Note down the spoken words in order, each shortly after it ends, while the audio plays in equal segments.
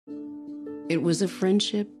It was a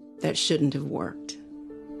friendship that shouldn't have worked.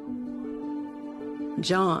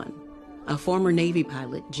 John, a former Navy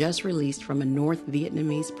pilot just released from a North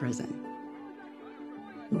Vietnamese prison.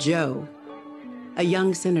 Joe, a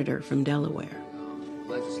young senator from Delaware.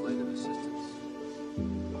 Legislative assistance.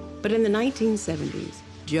 But in the 1970s,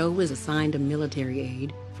 Joe was assigned a military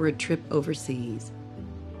aide for a trip overseas.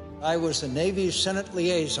 I was the Navy's Senate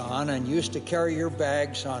liaison and used to carry your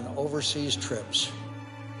bags on overseas trips.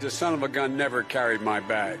 The son of a gun never carried my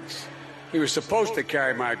bags. He was supposed to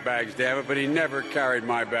carry my bags, damn it, but he never carried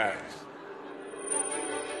my bags.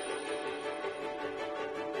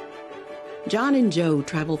 John and Joe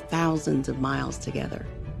traveled thousands of miles together.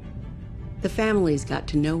 The families got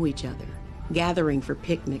to know each other, gathering for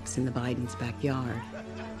picnics in the Bidens' backyard.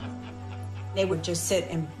 They would just sit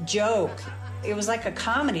and joke. It was like a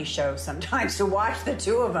comedy show sometimes to watch the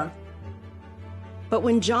two of them. But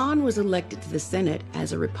when John was elected to the Senate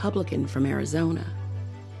as a Republican from Arizona,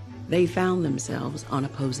 they found themselves on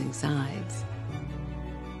opposing sides.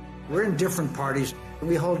 We're in different parties.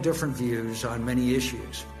 We hold different views on many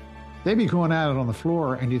issues. They'd be going at it on the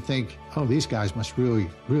floor, and you'd think, oh, these guys must really,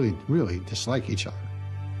 really, really dislike each other.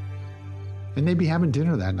 And they'd be having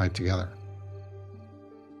dinner that night together.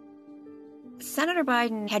 Senator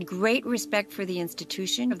Biden had great respect for the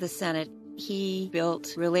institution of the Senate. He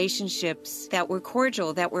built relationships that were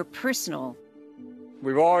cordial, that were personal.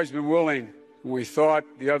 We've always been willing, when we thought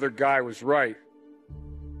the other guy was right,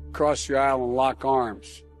 cross the aisle and lock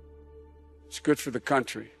arms. It's good for the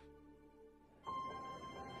country.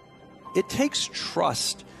 It takes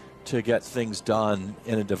trust to get things done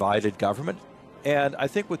in a divided government. And I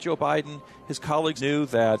think with Joe Biden, his colleagues knew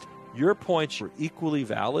that your points were equally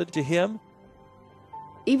valid to him.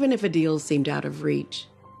 Even if a deal seemed out of reach,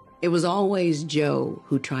 it was always Joe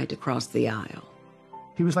who tried to cross the aisle.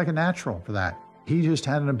 He was like a natural for that. He just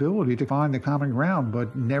had an ability to find the common ground,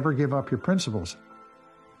 but never give up your principles.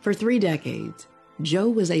 For 3 decades, Joe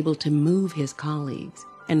was able to move his colleagues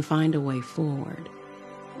and find a way forward.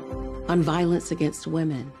 On violence against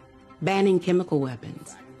women, banning chemical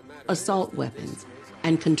weapons, assault weapons,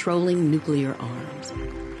 and controlling nuclear arms.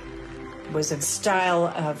 It was a style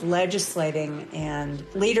of legislating and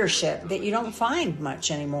leadership that you don't find much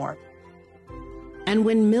anymore. And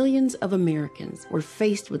when millions of Americans were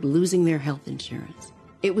faced with losing their health insurance,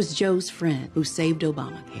 it was Joe's friend who saved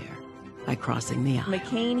Obamacare by crossing the aisle.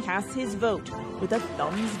 McCain has his vote with a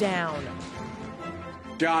thumbs down.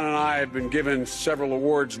 John and I have been given several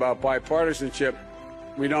awards about bipartisanship.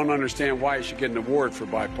 We don't understand why you should get an award for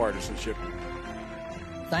bipartisanship.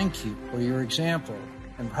 Thank you for your example.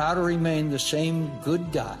 I'm proud to remain the same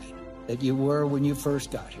good guy that you were when you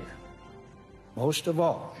first got here. Most of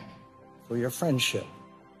all, for your friendship.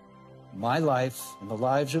 My life and the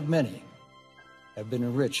lives of many have been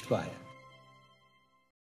enriched by it.